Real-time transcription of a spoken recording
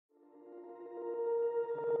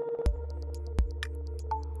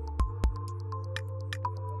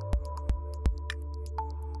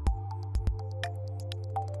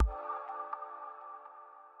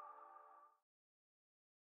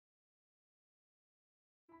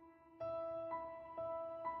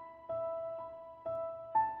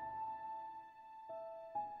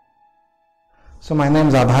So my name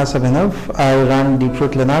is Abhas Abhinav. I run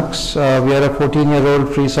DeepRoot Linux. We are a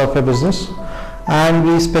 14-year-old free software business, and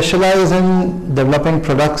we specialize in developing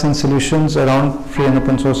products and solutions around free and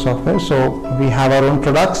open source software. So we have our own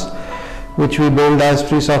products which we build as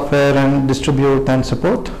free software and distribute and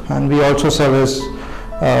support, and we also service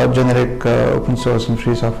generic open source and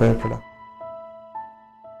free software products.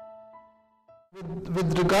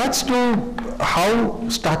 With regards to how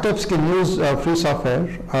startups can use free software,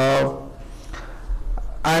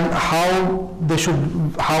 and how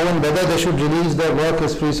and whether they should release their work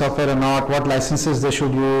as free software or not, what licenses they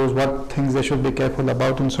should use, what things they should be careful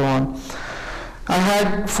about, and so on. I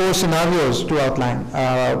had 4 scenarios to outline,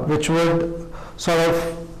 which would sort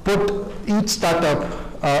of put each startup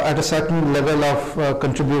at a certain level of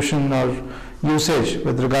contribution or usage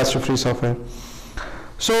with regards to free software.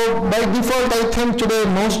 So by default, I think today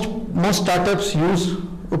most startups use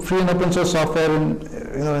free and open source software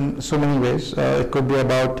in so many ways. It could be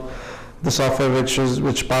about the software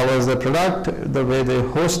which powers their product, the way they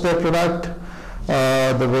host their product,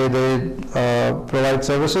 the way they provide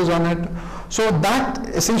services on it. So that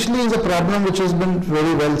essentially is a problem which has been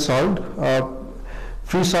very well solved.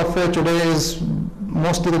 Free software today is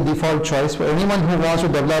mostly the default choice for anyone who wants to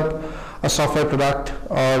develop a software product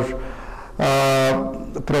or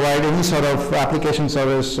provide any sort of application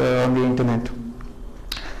service on the internet.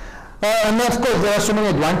 And of course, there are so many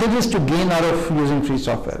advantages to gain out of using free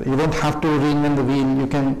software. You don't have to reinvent the wheel. You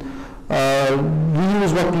can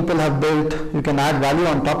reuse what people have built. You can add value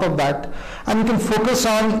on top of that. And you can focus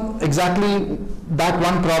on exactly that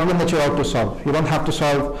one problem that you're out to solve. You don't have to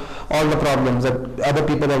solve all the problems that other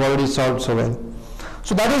people have already solved so well.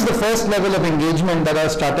 So that is the first level of engagement that a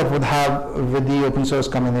startup would have with the open source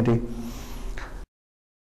community.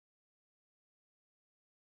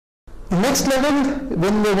 The next level,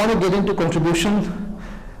 when they want to get into contribution,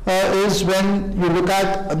 is when you look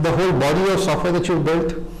at the whole body of software that you've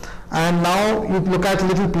built, and now you look at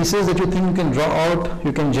little pieces that you think you can draw out,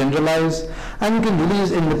 you can generalize, and you can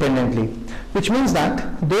release independently. Which means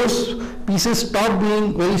that those pieces stop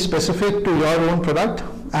being very specific to your own product,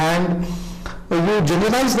 and you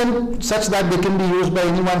generalize them such that they can be used by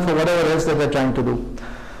anyone for whatever else that they're trying to do.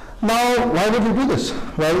 Now, why would we do this?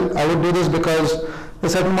 Well, I would do this because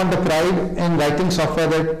there's a certain amount of pride in writing software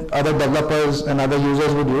that other developers and other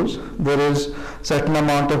users would use. There is a certain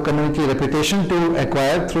amount of community reputation to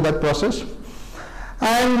acquire through that process.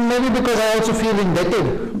 And maybe because I also feel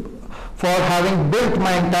indebted for having built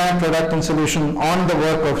my entire product and solution on the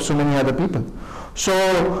work of so many other people. So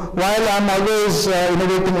while I'm always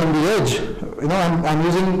innovating on the edge, I'm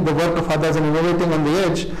using the work of others and innovating on the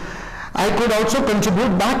edge, I could also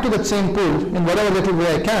contribute back to that same pool in whatever little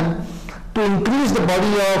way I can to increase the body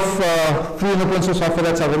of free and open source software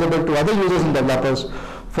that's available to other users and developers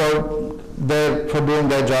for doing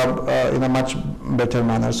their job in a much better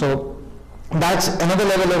manner. So that's another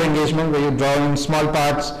level of engagement where you draw in small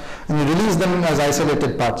parts and you release them as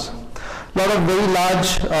isolated parts. A lot of very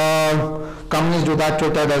large companies do that.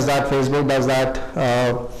 Twitter does that, Facebook does that.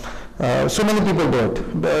 So many people do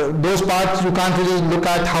it. Those parts you can't really look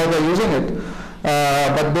at how they're using it.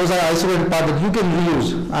 But those are isolated parts that you can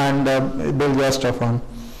reuse and build your stuff on.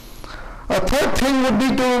 A third thing would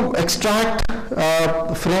be to extract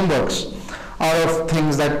frameworks out of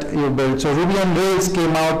things that you build. So Ruby on Rails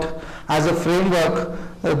came out as a framework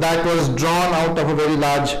that was drawn out of a very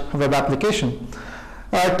large web application.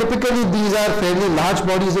 Typically, these are fairly large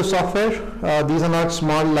bodies of software. These are not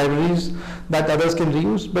small libraries that others can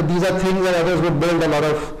reuse, but these are things that others would build a lot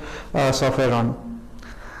of software on.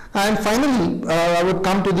 And finally, I would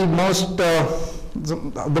come to the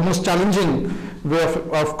most challenging way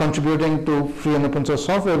of contributing to free and open source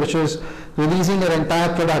software, which is releasing your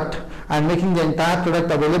entire product and making the entire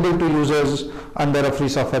product available to users under a free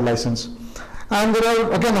software license. And there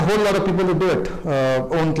are, again, a whole lot of people who do it.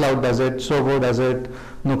 OwnCloud does it, Sogo does it,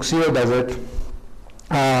 Nuxio does it.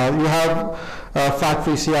 You have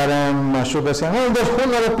Fat-Free CRM, Sugar CRM. There's a whole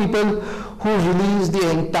lot of people who release the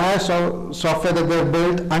entire software that they've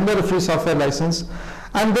built under a free software license,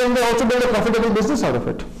 and then they also build a profitable business out of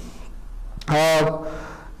it.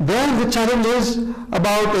 Then the challenge is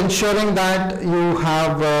about ensuring that you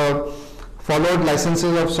have followed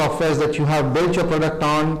licenses of softwares that you have built your product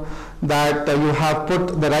on, that you have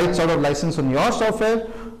put the right sort of license on your software,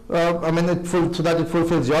 so that it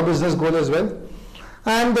fulfills your business goal as well.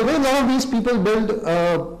 And the way a lot of these people build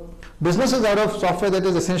businesses out of software that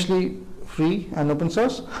is essentially free and open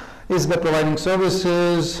source is by providing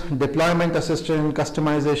services, deployment assistance,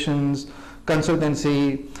 customizations,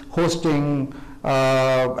 consultancy, hosting,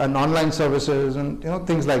 and online services, and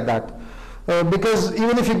things like that. Because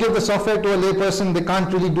even if you give the software to a layperson, they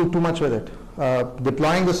can't really do too much with it.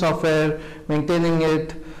 Deploying the software, maintaining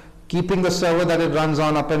it, keeping the server that it runs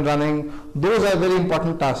on up and running, those are very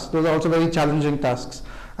important tasks. Those are also very challenging tasks.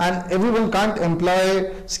 And everyone can't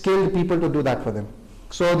employ skilled people to do that for them.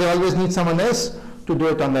 So they always need someone else to do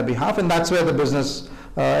it on their behalf, and that's where the business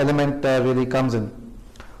element really comes in.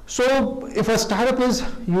 So if a startup is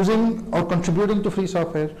using or contributing to free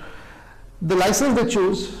software, the license they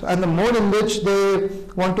choose and the mode in which they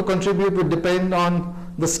want to contribute would depend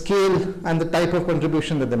on the scale and the type of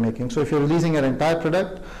contribution that they're making. So if you're releasing an entire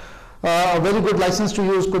product, a very good license to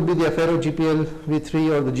use could be the Affero GPL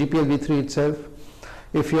v3 or the GPL v3 itself.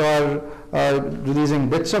 If you are releasing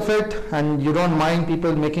bits of it and you don't mind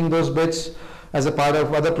people making those bits as a part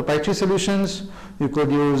of other proprietary solutions, you could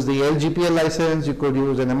use the LGPL license, you could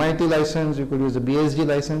use an MIT license, you could use a BSD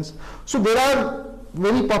license. So there are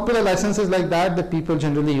very popular licenses like that that people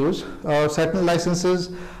generally use. Certain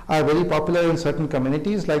licenses are very popular in certain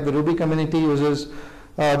communities, like the Ruby community uses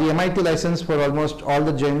the MIT license for almost all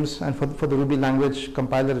the gems and for the Ruby language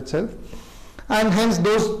compiler itself. And hence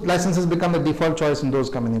those licenses become the default choice in those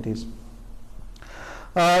communities.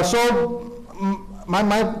 So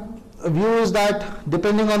my view is that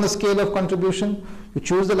depending on the scale of contribution, you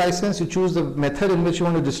choose the license, you choose the method in which you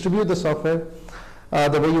want to distribute the software,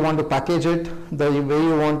 the way you want to package it, the way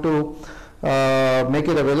you want to make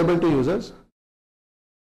it available to users.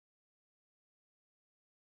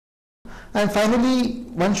 And finally,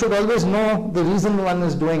 one should always know the reason one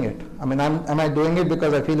is doing it. I mean, am I doing it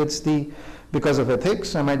because I feel it's because of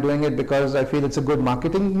ethics? Am I doing it because I feel it's a good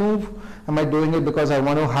marketing move? Am I doing it because I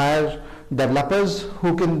want to hire developers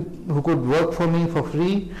who could work for me for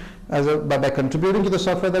free by contributing to the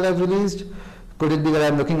software that I've released? Could it be that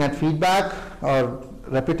I'm looking at feedback or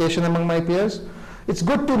reputation among my peers? It's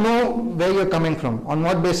good to know where you're coming from, on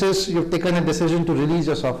what basis you've taken a decision to release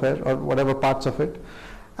your software or whatever parts of it,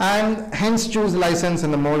 and hence choose the license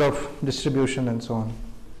and the mode of distribution and so on.